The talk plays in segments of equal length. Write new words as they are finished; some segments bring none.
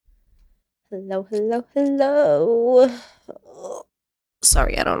Hello, hello, hello.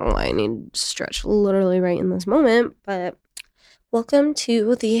 Sorry, I don't know why I need to stretch literally right in this moment, but welcome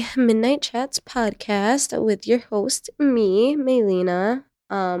to the Midnight Chats podcast with your host, me, Melina.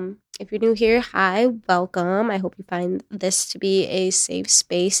 If you're new here, hi, welcome. I hope you find this to be a safe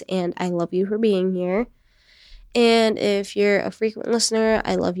space, and I love you for being here. And if you're a frequent listener,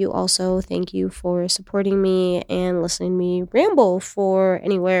 I love you also. Thank you for supporting me and listening to me ramble for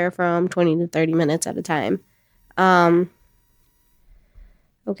anywhere from 20 to 30 minutes at a time. Okay,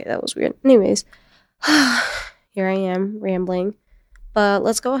 that was weird. Anyways, here I am rambling. But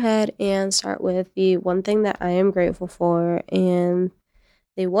let's go ahead and start with the one thing that I am grateful for. And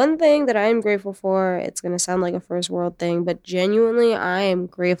the one thing that I am grateful for, it's going to sound like a first world thing, but genuinely, I am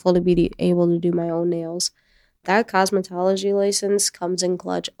grateful to be able to do my own nails. That cosmetology license comes in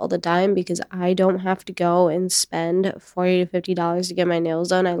clutch all the time because I don't have to go and spend $40 to $50 to get my nails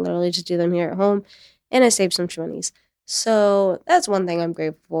done. I literally just do them here at home, and I save some shmonnies. So that's one thing I'm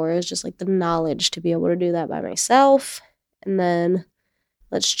grateful for, is just like the knowledge to be able to do that by myself. And then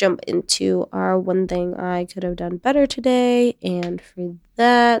let's jump into our one thing I could have done better today. And for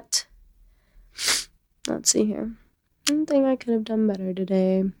that, let's see here. One thing I could have done better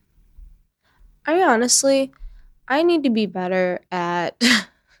today. I need to be better at,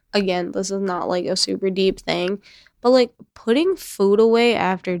 again, this is not like a super deep thing, but like putting food away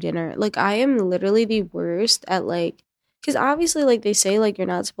after dinner. Like I am literally the worst at like, because obviously like they say like you're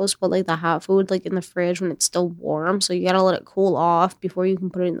not supposed to put like the hot food like in the fridge when it's still warm. So you gotta let it cool off before you can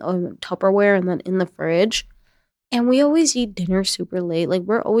put it in Tupperware and then in the fridge. And we always eat dinner super late. Like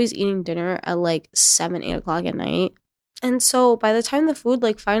we're always eating dinner at like 7, 8 o'clock at night. And so by the time the food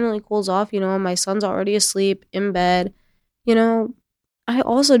like finally cools off, my son's already asleep in bed, you know, I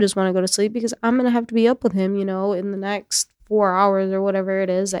also just want to go to sleep because I'm going to have to be up with him, in the next 4 hours or whatever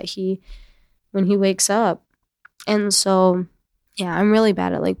it is that when he wakes up. And so, yeah, I'm really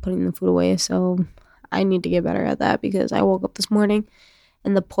bad at like putting the food away. So I need to get better at that because I woke up this morning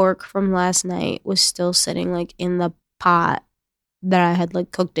and the pork from last night was still sitting like in the pot that I had like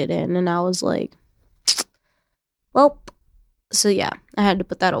cooked it in. And I was like, well, so yeah, I had to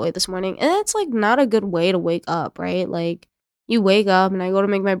put that away this morning. And it's like not a good way to wake up, right? Like you wake up and I go to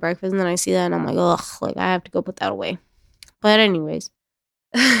make my breakfast and then I see that and I'm like, ugh, like I have to go put that away. But anyways,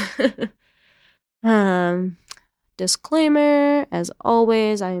 disclaimer, as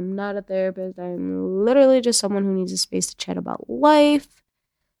always, I am not a therapist. I'm literally just someone who needs a space to chat about life.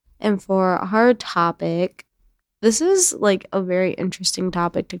 And for our topic, this is like a very interesting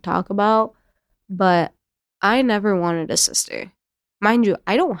topic to talk about, but I never wanted a sister. Mind you,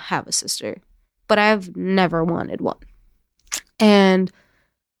 I don't have a sister, but I've never wanted one. And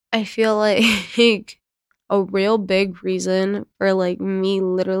I feel like a real big reason for like me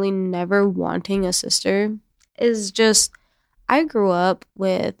literally never wanting a sister is just I grew up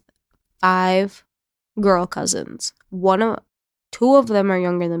with 5 girl cousins. 2 of them are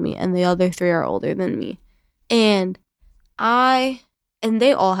younger than me and the other 3 are older than me. And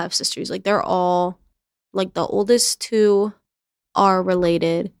they all have sisters. Like they're all like the oldest 2 are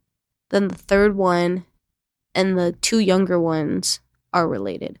related, then the third one and the 2 younger ones are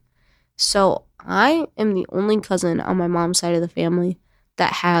related. So I am the only cousin on my mom's side of the family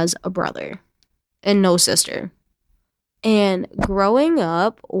that has a brother and no sister. And growing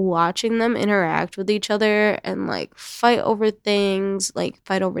up, watching them interact with each other and like fight over things,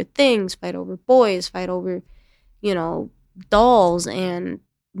 fight over boys, fight over, dolls and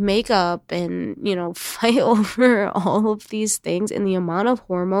makeup and, fight over all of these things and the amount of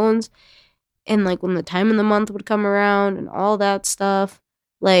hormones and like when the time of the month would come around and all that stuff,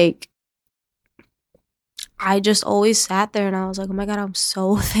 like I just always sat there and I was like, oh my God, I'm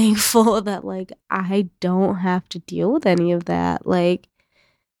so thankful that like I don't have to deal with any of that. Like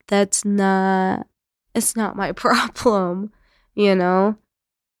it's not my problem,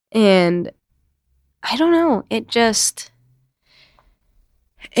 And I don't know.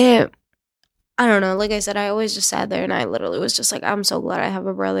 I don't know. Like I said, I always just sat there and I literally was just like, I'm so glad I have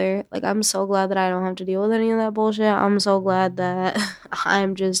a brother. Like, I'm so glad that I don't have to deal with any of that bullshit. I'm so glad that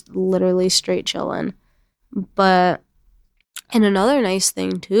I'm just literally straight chilling. But, and another nice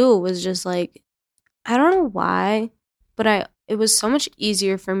thing too was just like, I don't know why, but it was so much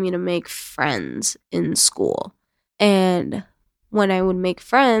easier for me to make friends in school. And when I would make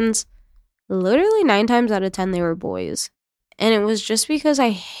friends, literally 9 times out of 10, they were boys. And it was just because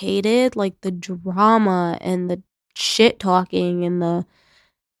I hated like the drama and the shit talking and the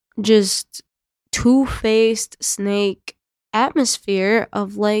just two-faced snake atmosphere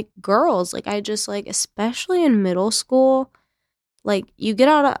of like girls. Like I just like, especially in middle school, like you get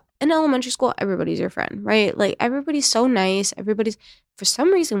out of in elementary school, everybody's your friend, right? Like, everybody's so nice. For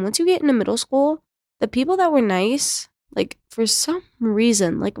some reason, once you get into middle school, the people that were nice, like, for some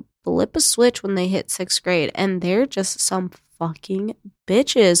reason, like, flip a switch when they hit 6th grade, and they're just some fucking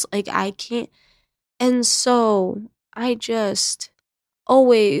bitches. Like, I can't. And so I just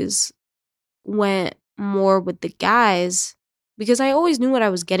always went more with the guys because I always knew what I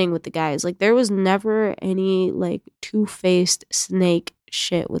was getting with the guys. Like, there was never any, like, two-faced snake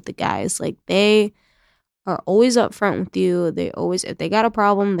shit with the guys. Like, they are always upfront with you. They always, if they got a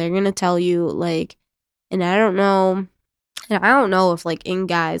problem, they're gonna tell you. Like, and I don't know if, like, in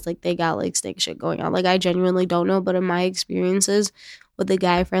guys, like, they got, like, snake shit going on. Like, I genuinely don't know, but in my experiences with the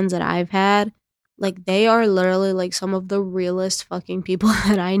guy friends that I've had, like, they are literally, like, some of the realest fucking people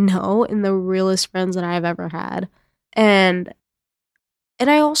that I know and the realest friends that I've ever had. And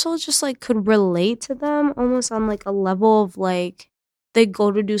I also just, like, could relate to them almost on, like, a level of, like, they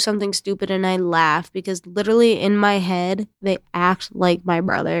go to do something stupid and I laugh because literally in my head, they act like my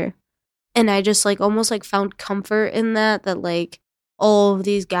brother. And I just, like, almost, like, found comfort in that, like, all of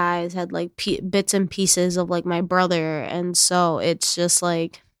these guys had, like, bits and pieces of, like, my brother. And so it's just,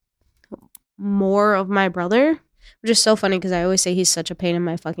 like, more of my brother, which is so funny because I always say he's such a pain in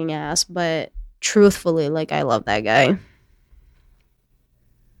my fucking ass. But truthfully, like, I love that guy.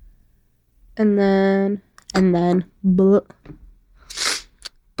 And then, bleh.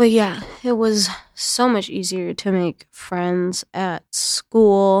 But yeah, it was so much easier to make friends at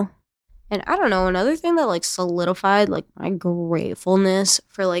school. And I don't know, another thing that, like, solidified, like, my gratefulness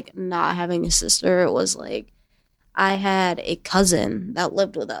for, like, not having a sister was, like, I had a cousin that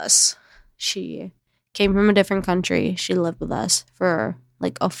lived with us. She came from a different country. She lived with us for,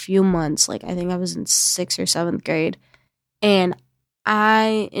 like, a few months. Like, I think I was in 6th or 7th grade. And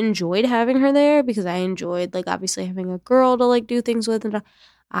I enjoyed having her there because I enjoyed, like, obviously having a girl to, like, do things with. And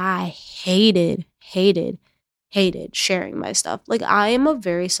I hated sharing my stuff. Like, I am a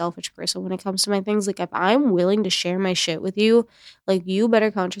very selfish person when it comes to my things. Like, if I'm willing to share my shit with you, like, you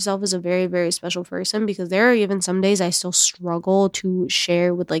better count yourself as a very, very special person because there are even some days I still struggle to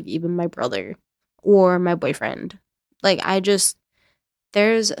share with, like, even my brother or my boyfriend. Like,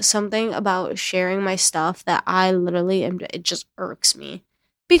 there's something about sharing my stuff that I literally it just irks me.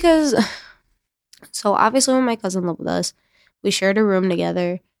 Because, so obviously when my cousin lived with us, we shared a room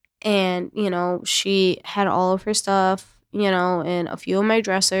together. And, you know, she had all of her stuff, you know, in a few of my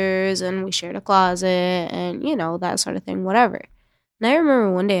dressers, and we shared a closet and, you know, that sort of thing, whatever. And I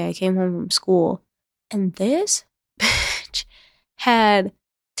remember one day I came home from school and this bitch had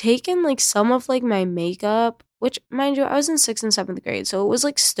taken, like, some of, like, my makeup, which, mind you, I was in 6th and 7th grade, so it was,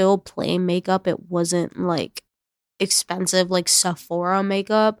 like, still plain makeup. It wasn't, like, expensive, like, Sephora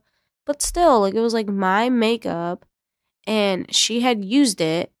makeup, but still, like, it was, like, my makeup, and she had used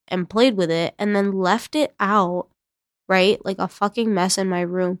it and played with it and then left it out, right? Like a fucking mess in my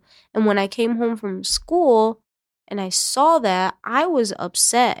room. And when I came home from school and I saw that, I was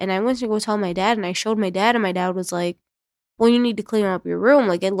upset. And I went to go tell my dad and I showed my dad, and my dad was like, well, you need to clean up your room.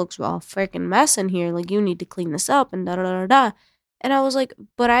 Like, it looks all freaking mess in here. Like, you need to clean this up and da da da da. And I was like,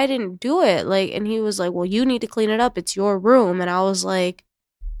 but I didn't do it. Like, and he was like, well, you need to clean it up. It's your room. And I was like,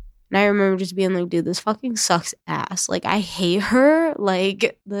 and I remember just being like, dude, this fucking sucks ass. Like, I hate her.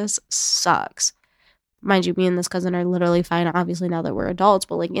 Like, this sucks. Mind you, me and this cousin are literally fine, obviously, now that we're adults.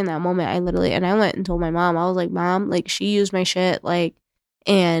 But, like, in that moment, I went and told my mom. I was like, Mom, like, she used my shit, like,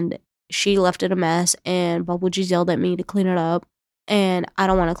 and she left it a mess. And Bubble just yelled at me to clean it up. And I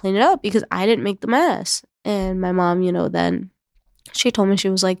don't want to clean it up because I didn't make the mess. And my mom, you know, then she told me, she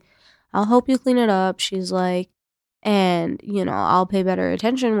was like, I'll help you clean it up. She's like, and, you know, I'll pay better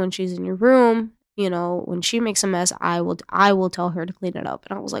attention when she's in your room. You know, when she makes a mess, I will tell her to clean it up.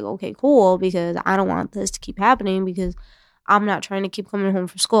 And I was like, okay, cool, because I don't want this to keep happening because I'm not trying to keep coming home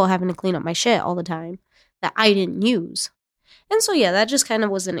from school having to clean up my shit all the time that I didn't use. And so, yeah, that just kind of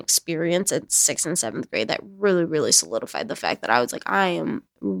was an experience in 6th and 7th grade that really, really solidified the fact that I was like, I am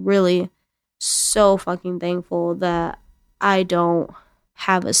really so fucking thankful that I don't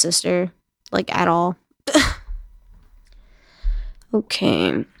have a sister, like, at all.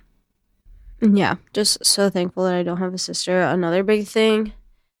 Okay. Yeah, just so thankful that I don't have a sister. Another big thing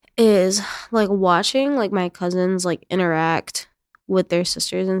is, like, watching, like, my cousins, like, interact with their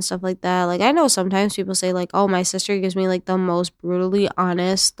sisters and stuff like that. Like, I know sometimes people say, like, oh, my sister gives me, like, the most brutally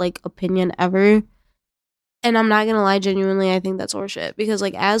honest, like, opinion ever. And I'm not gonna lie, genuinely, I think that's horseshit. Because,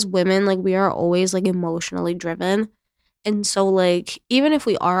 like, as women, like, we are always, like, emotionally driven. And so, like, even if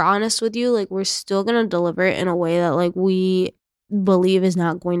we are honest with you, like, we're still gonna deliver it in a way that, like, we believe is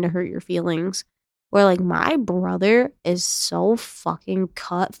not going to hurt your feelings. Where, like, my brother is so fucking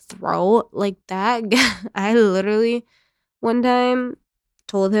cutthroat. Like, that guy, I literally, one time,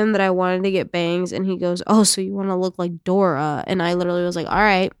 told him that I wanted to get bangs, and he goes, oh, so you want to look like Dora? And I literally was like, all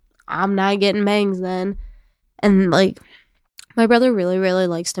right, I'm not getting bangs then. And, like, my brother really, really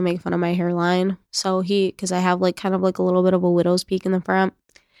likes to make fun of my hairline. So because I have, like, kind of like a little bit of a widow's peak in the front.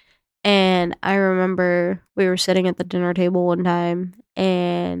 And I remember we were sitting at the dinner table one time,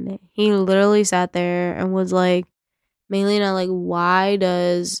 and he literally sat there and was like, Melina, like, why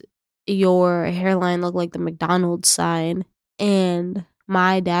does your hairline look like the McDonald's sign? And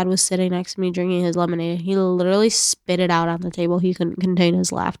my dad was sitting next to me drinking his lemonade. He literally spit it out on the table. He couldn't contain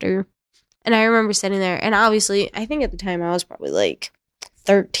his laughter. And I remember sitting there, and obviously, I think at the time I was probably like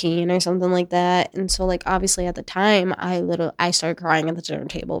 13 or something like that. And so, like, obviously at the time, I started crying at the dinner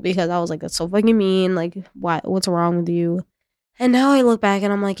table because I was like, that's so fucking mean. Like, what's wrong with you? And now I look back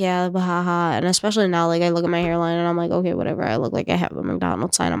and I'm like, yeah, but haha. And especially now, like, I look at my hairline and I'm like, okay, whatever. I look like I have a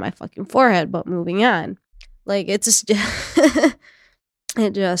McDonald's sign on my fucking forehead, but moving on. Like, it's just,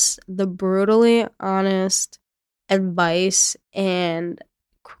 the brutally honest advice and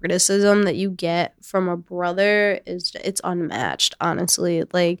criticism that you get from a brother it's unmatched, honestly.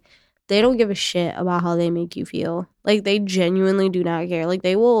 Like, they don't give a shit about how they make you feel. Like, they genuinely do not care. Like,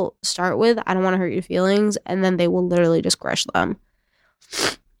 they will start with, I don't want to hurt your feelings, and then they will literally just crush them.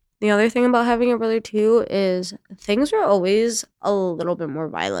 The other thing about having a brother too is things are always a little bit more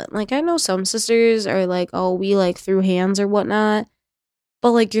violent. Like, I know some sisters are like, oh, we like threw hands or whatnot.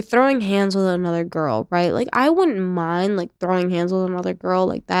 But, like, you're throwing hands with another girl, right? Like, I wouldn't mind, like, throwing hands with another girl.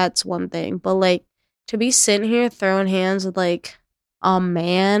 Like, that's one thing. But, like, to be sitting here throwing hands with, like, a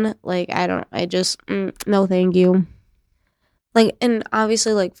man, like, no thank you. Like, and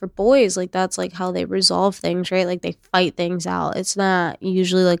obviously, like, for boys, like, that's, like, how they resolve things, right? Like, they fight things out. It's not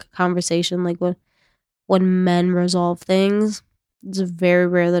usually, like, a conversation, like, when men resolve things. It's very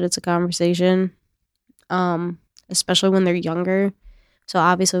rare that it's a conversation, especially when they're younger. So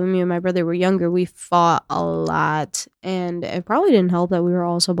obviously when me and my brother were younger, we fought a lot, and it probably didn't help that we were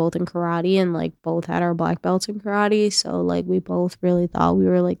also both in karate and, like, both had our black belts in karate. So, like, we both really thought we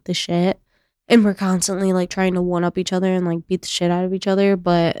were, like, the shit, and we're constantly, like, trying to one up each other and, like, beat the shit out of each other.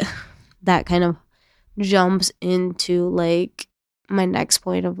 But that kind of jumps into, like, my next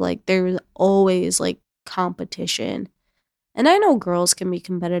point of, like, there's always, like, competition. And I know girls can be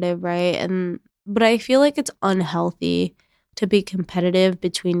competitive, right? But I feel like it's unhealthy to be competitive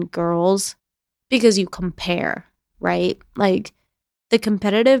between girls because you compare, right? Like, the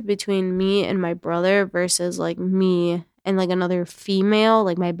competitive between me and my brother versus, like, me and, like, another female,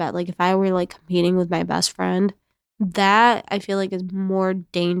 like, like, if I were, like, competing with my best friend, that I feel like is more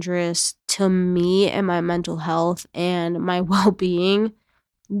dangerous to me and my mental health and my well-being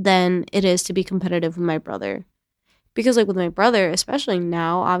than it is to be competitive with my brother. Because, like, with my brother, especially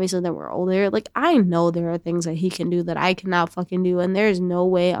now, obviously that we're older, like, I know there are things that he can do that I cannot fucking do, and there's no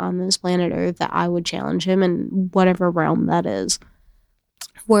way on this planet Earth that I would challenge him in whatever realm that is.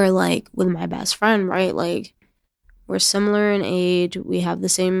 Where, like, with my best friend, right, like, we're similar in age, we have the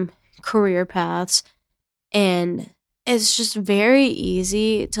same career paths, and it's just very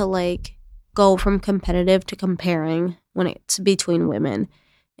easy to, like, go from competitive to comparing when it's between women.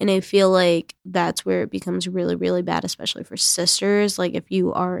 And I feel like that's where it becomes really, really bad, especially for sisters. Like, if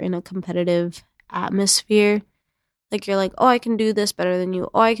you are in a competitive atmosphere, like, you're like, oh, I can do this better than you.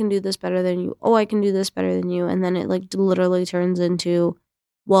 Oh, I can do this better than you. Oh, I can do this better than you. And then it, like, literally turns into,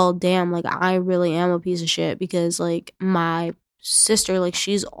 well, damn, like, I really am a piece of shit because, like, my sister, like,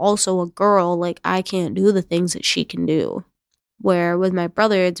 she's also a girl. Like, I can't do the things that she can do. Where with my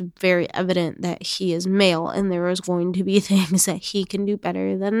brother, it's very evident that he is male, and there is going to be things that he can do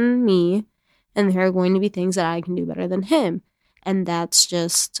better than me, and there are going to be things that I can do better than him. And that's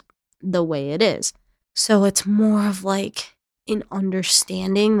just the way it is. So it's more of, like, an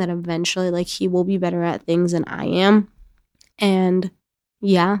understanding that eventually, like, he will be better at things than I am. And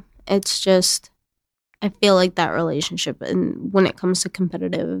yeah, it's just, I feel like that relationship, and when it comes to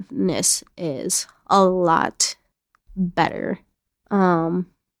competitiveness, is a lot better. And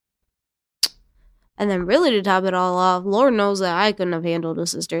then really to top it all off, Lord knows that I couldn't have handled a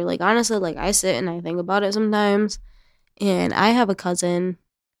sister. Like, honestly, like, I sit and I think about it sometimes, and I have a cousin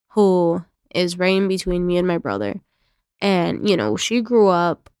who is right in between me and my brother. And, you know, she grew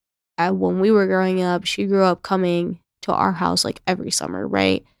up, when we were growing up, she grew up coming to our house, like, every summer,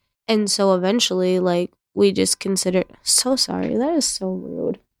 right? And so eventually, like, we just considered, so sorry, that is so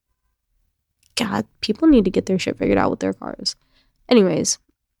rude. God, people need to get their shit figured out with their cars. Anyways,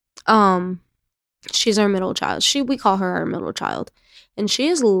 She's our middle child. We call her our middle child. And she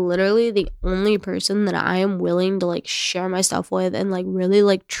is literally the only person that I am willing to like share my stuff with and like really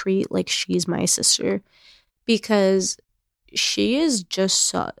like treat like she's my sister, because she is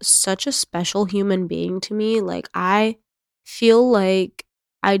just such a special human being to me. Like, I feel like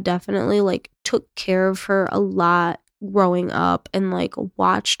I definitely like took care of her a lot growing up and like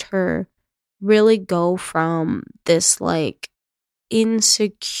watched her really go from this like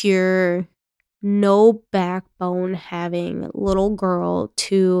insecure, no backbone having little girl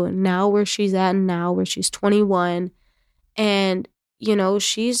to now where she's at now, where she's 21. And,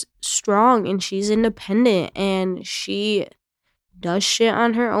 she's strong and she's independent and she does shit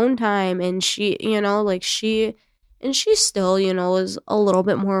on her own time. And she still, is a little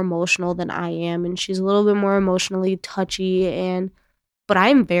bit more emotional than I am. And she's a little bit more emotionally touchy. But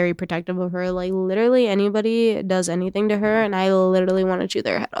I'm very protective of her. Like, literally anybody does anything to her and I literally want to chew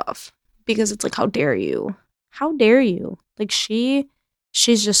their head off, because it's like, how dare you? How dare you? Like, she's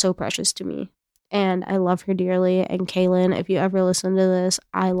just so precious to me. And I love her dearly. And Kaylin, if you ever listen to this,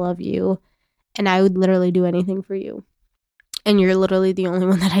 I love you. And I would literally do anything for you. And you're literally the only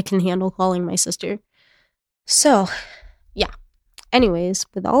one that I can handle calling my sister. So, yeah. Anyways,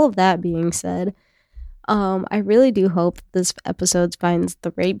 with all of that being said, I really do hope this episode finds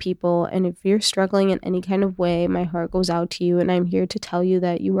the right people. And if you're struggling in any kind of way, my heart goes out to you. And I'm here to tell you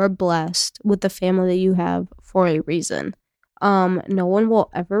that you are blessed with the family that you have for a reason. No one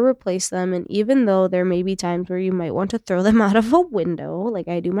will ever replace them. And even though there may be times where you might want to throw them out of a window, like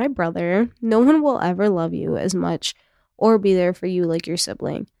I do my brother, no one will ever love you as much or be there for you like your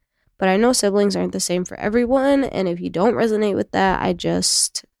sibling. But I know siblings aren't the same for everyone. And if you don't resonate with that, I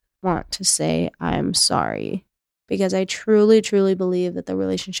just want to say I'm sorry, because I truly, truly believe that the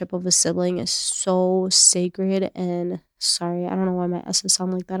relationship of a sibling is so sacred. And sorry, I don't know why my S's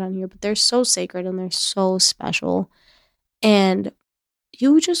sound like that on here, but they're so sacred and they're so special. And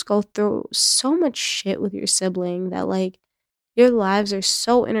you just go through so much shit with your sibling that like your lives are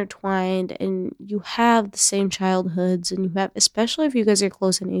so intertwined, and you have the same childhoods, and you have, especially if you guys are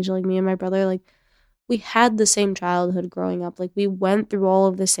close in age like me and my brother, like we had the same childhood growing up. Like, we went through all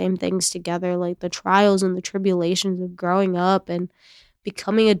of the same things together, like the trials and the tribulations of growing up and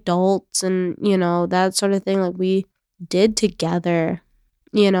becoming adults and, that sort of thing. Like, we did together,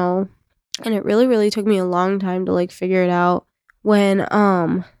 and it really, really took me a long time to like figure it out. When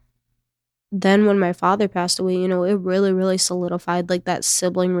when my father passed away, it really, really solidified like that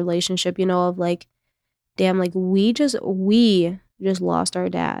sibling relationship, of like, damn, like we just lost our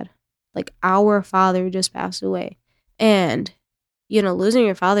dad. Like, our father just passed away. And, losing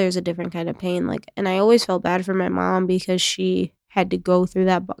your father is a different kind of pain. Like, and I always felt bad for my mom because she had to go through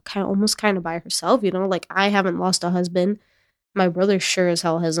that almost by herself, like I haven't lost a husband. My brother sure as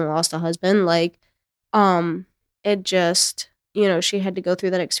hell hasn't lost a husband. Like, it just, she had to go through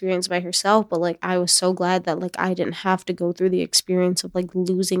that experience by herself. But like, I was so glad that like I didn't have to go through the experience of like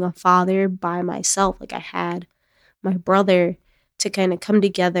losing a father by myself. Like, I had my brother to kind of come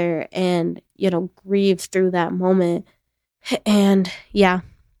together and, grieve through that moment. And yeah,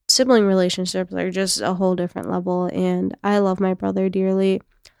 sibling relationships are just a whole different level. And I love my brother dearly.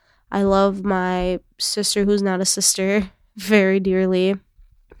 I love my sister, who's not a sister, very dearly.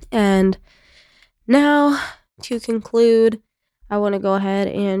 And now, to conclude, I want to go ahead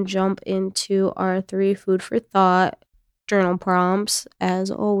and jump into our 3 food for thought journal prompts. As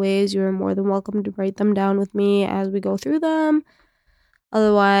always, you're more than welcome to write them down with me as we go through them.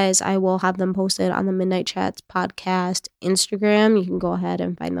 Otherwise, I will have them posted on the Midnight Chats podcast Instagram. You can go ahead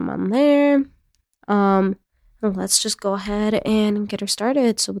and find them on there. Let's just go ahead and get her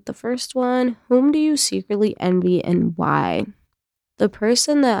started. So with the first one, whom do you secretly envy and why? The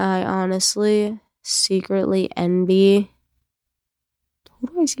person that I honestly secretly envy. Who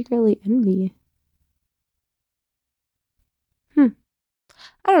do I secretly envy? I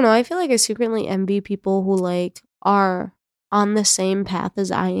don't know. I feel like I secretly envy people who like are on the same path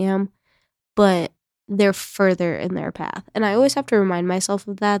as I am, but they're further in their path. And I always have to remind myself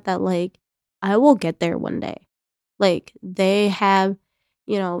of that like I will get there one day. Like, they have,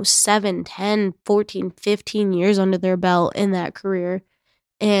 7, 10, 14, 15 years under their belt in that career.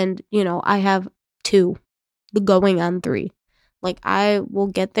 And, I have 2 going on 3. Like, I will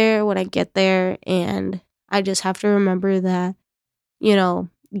get there when I get there. And I just have to remember that,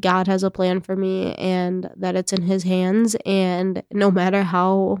 God has a plan for me and that it's in his hands. And no matter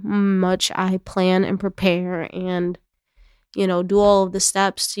how much I plan and prepare and, do all of the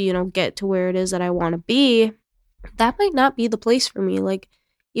steps to, get to where it is that I want to be, that might not be the place for me. Like,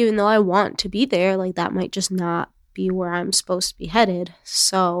 even though I want to be there, like that might just not be where I'm supposed to be headed.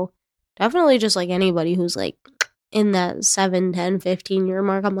 So definitely just like anybody who's like in that 7, 10, 15 year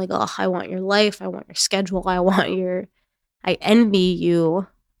mark. I'm like, oh, I want your life. I want your schedule. I envy you.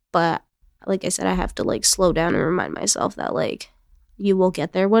 But like I said, I have to like slow down and remind myself that like you will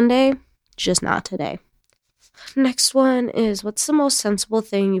get there one day, just not today. Next one is, what's the most sensible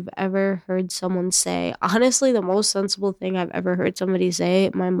thing you've ever heard someone say? Honestly, the most sensible thing I've ever heard somebody say,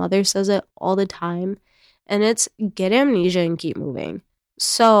 my mother says it all the time, and it's get amnesia and keep moving.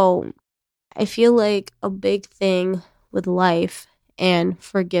 So I feel like a big thing with life and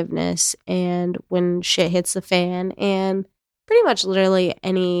forgiveness and when shit hits the fan and pretty much literally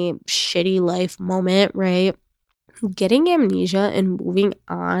any shitty life moment, right? Getting amnesia and moving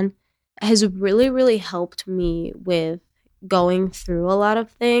on has really, really helped me with going through a lot of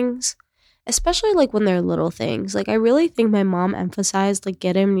things, especially like when they're little things. Like, I really think my mom emphasized like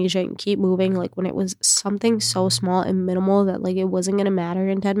get amnesia and keep moving, like when it was something so small and minimal that like it wasn't gonna matter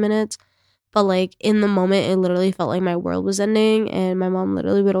in 10 minutes. But like in the moment, it literally felt like my world was ending. And my mom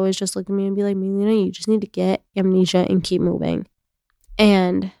literally would always just look at me and be like, Melina, you just need to get amnesia and keep moving.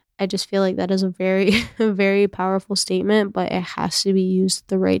 And I just feel like that is a very, a very powerful statement, but it has to be used at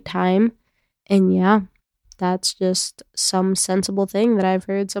the right time. And yeah, that's just some sensible thing that I've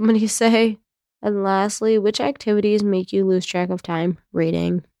heard somebody say. And lastly, which activities make you lose track of time?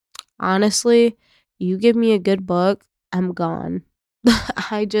 Reading. Honestly, you give me a good book, I'm gone.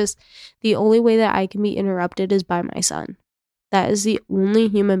 The only way that I can be interrupted is by my son. That is the only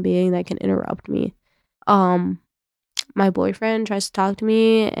human being that can interrupt me. My boyfriend tries to talk to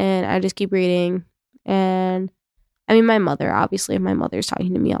me and I just keep reading. And I mean, my mother, obviously, if my mother's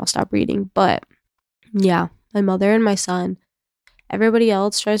talking to me, I'll stop reading. But yeah, my mother and my son. Everybody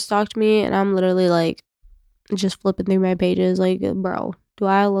else tries to talk to me and I'm literally like just flipping through my pages. Like, bro, do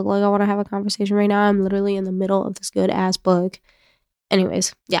I look like I want to have a conversation right now? I'm literally in the middle of this good ass book.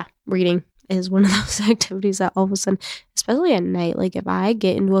 Anyways, yeah, reading is one of those activities that all of a sudden, especially at night, like if I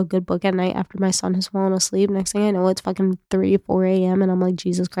get into a good book at night after my son has fallen asleep, next thing I know, it's fucking 3, 4 a.m. and I'm like,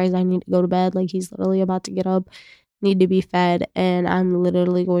 Jesus Christ, I need to go to bed. Like, he's literally about to get up, need to be fed, and I'm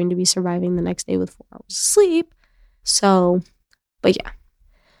literally going to be surviving the next day with 4 hours of sleep. So, but yeah.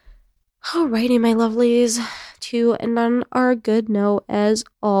 Alrighty, my lovelies, to end on our good note, as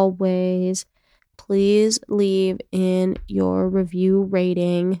always, please leave in your review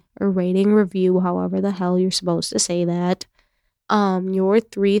rating or rating review, however the hell you're supposed to say that, your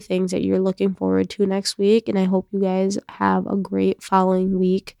 3 things that you're looking forward to next week. And I hope you guys have a great following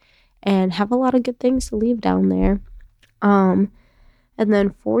week and have a lot of good things to leave down there. And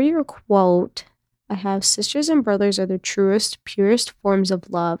then for your quote, I have, sisters and brothers are the truest, purest forms of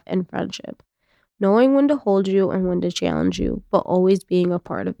love and friendship, knowing when to hold you and when to challenge you, but always being a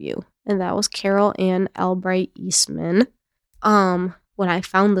part of you. And that was Carol Ann Albright Eastman. When I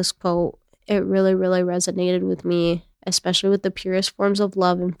found this quote, it really, really resonated with me, especially with the purest forms of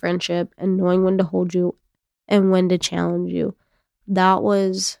love and friendship and knowing when to hold you and when to challenge you.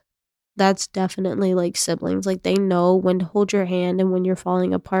 That's definitely like siblings. Like, they know when to hold your hand and when you're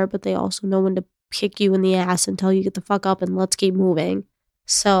falling apart, but they also know when to kick you in the ass and tell you get the fuck up and let's keep moving.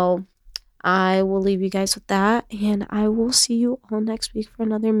 So I will leave you guys with that, and I will see you all next week for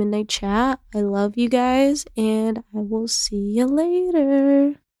another midnight chat. I love you guys, and I will see you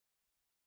later.